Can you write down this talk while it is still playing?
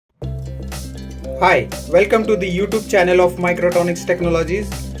Hi, welcome to the YouTube channel of Microtronics Technologies,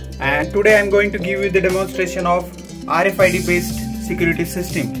 and today I am going to give you the demonstration of RFID based security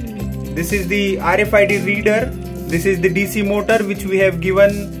system. This is the RFID reader. This is the DC motor which we have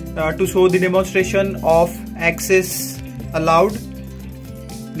given to show the demonstration of access allowed.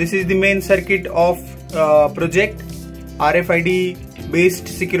 This is the main circuit of project RFID based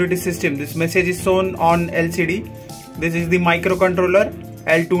security system. This message is shown on LCD. This is the microcontroller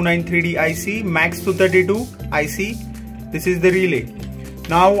L293D IC, Max 232 IC. This is the relay.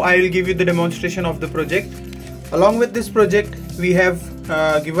 Now I will give you the demonstration of the project. Along with this project, we have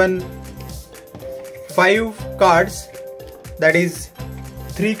given 5 cards. That is,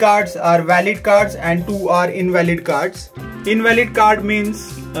 3 cards are valid cards and 2 are invalid cards. Invalid card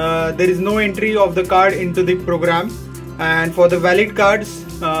means there is no entry of the card into the program, and for the valid cards,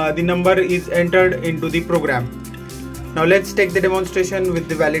 the number is entered into the program. Now let's take the demonstration with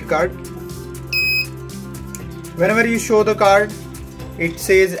the valid card. Whenever you show the card, it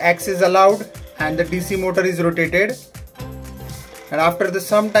says access allowed and the DC motor is rotated, and after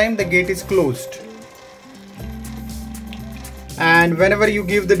some time the gate is closed. And whenever you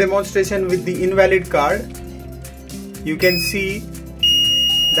give the demonstration with the invalid card, you can see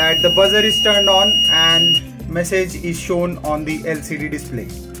that the buzzer is turned on and message is shown on the LCD display.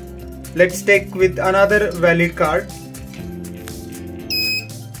 Let's take with another valid card.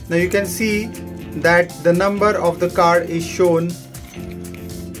 Now you can see that the number of the card is shown.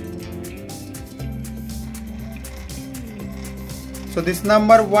 So this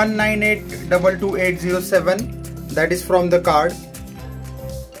number 198228807, that is from the card.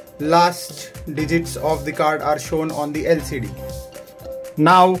 Last digits of the card are shown on the LCD.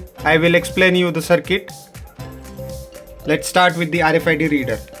 Now I will explain you the circuit. Let's start with the RFID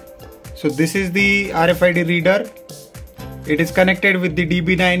reader. So this is the RFID reader. It is connected with the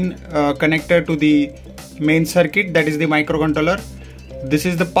DB9 connector to the main circuit, that is the microcontroller. This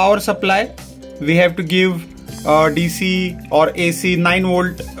is the power supply. We have to give DC or AC 9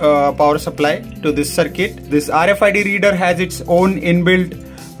 volt power supply to this circuit. This RFID reader has its own inbuilt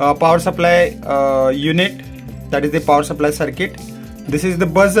power supply unit, that is the power supply circuit. This is the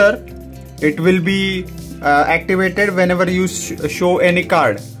buzzer. It will be activated whenever you show any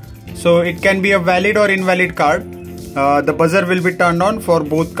card. So it can be a valid or invalid card. The buzzer will be turned on for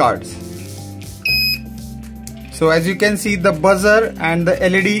both cards. So as you can see, the buzzer and the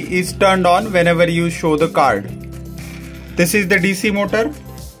LED is turned on whenever you show the card. This is the DC motor.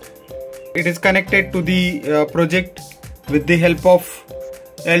 It is connected to the project with the help of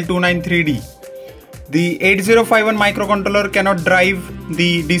L293D. The 8051 microcontroller cannot drive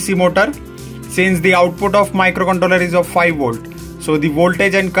the DC motor since the output of microcontroller is of 5 volt. So the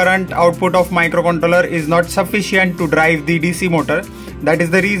voltage and current output of microcontroller is not sufficient to drive the DC motor. That is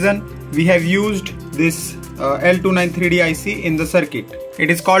the reason we have used this L293D IC in the circuit.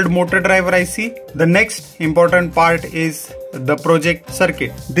 It is called motor driver IC. The next important part is the project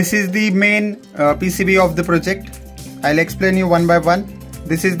circuit. This is the main PCB of the project. I'll explain you one by one.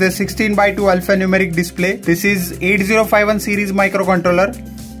 This is the 16:2 alphanumeric display. This is 8051 series microcontroller.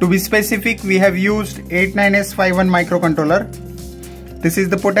 To be specific, we have used 89S51 microcontroller. This is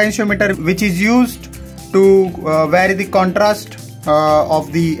the potentiometer which is used to vary the contrast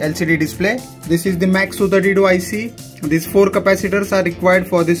of the LCD display. This is the Max 232 IC. These 4 capacitors are required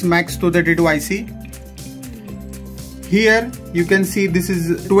for this Max 232 IC. Here you can see this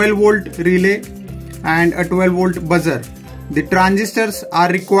is 12 volt relay and a 12 volt buzzer. The transistors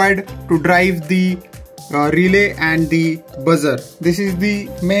are required to drive the relay and the buzzer. This is the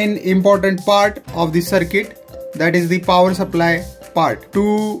main important part of the circuit, that is the power supply part.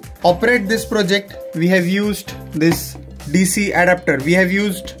 To operate this project, we have used this DC adapter. We have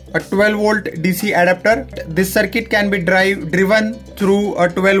used a 12 volt DC adapter. This circuit can be driven through a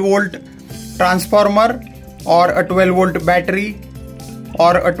 12 volt transformer or a 12 volt battery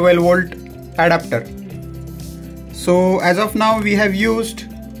or a 12 volt adapter. So as of now we have used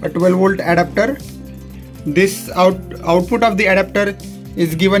a 12 volt adapter. This output of the adapter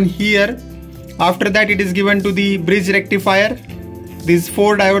is given here. After that it is given to the bridge rectifier. These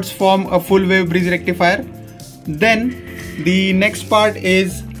 4 diodes form a full wave bridge rectifier. Then the next part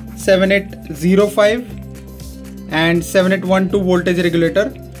is 7805 and 7812 voltage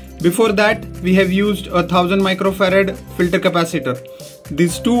regulator. Before that we have used a 1000 microfarad filter capacitor.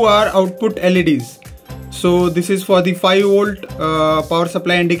 These 2 are output LEDs. So this is for the 5 volt power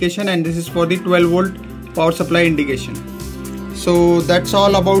supply indication, and this is for the 12 volt power supply indication. So that's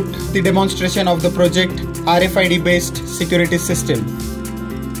all about the demonstration of the project RFID based security system.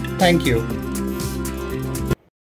 Thank you.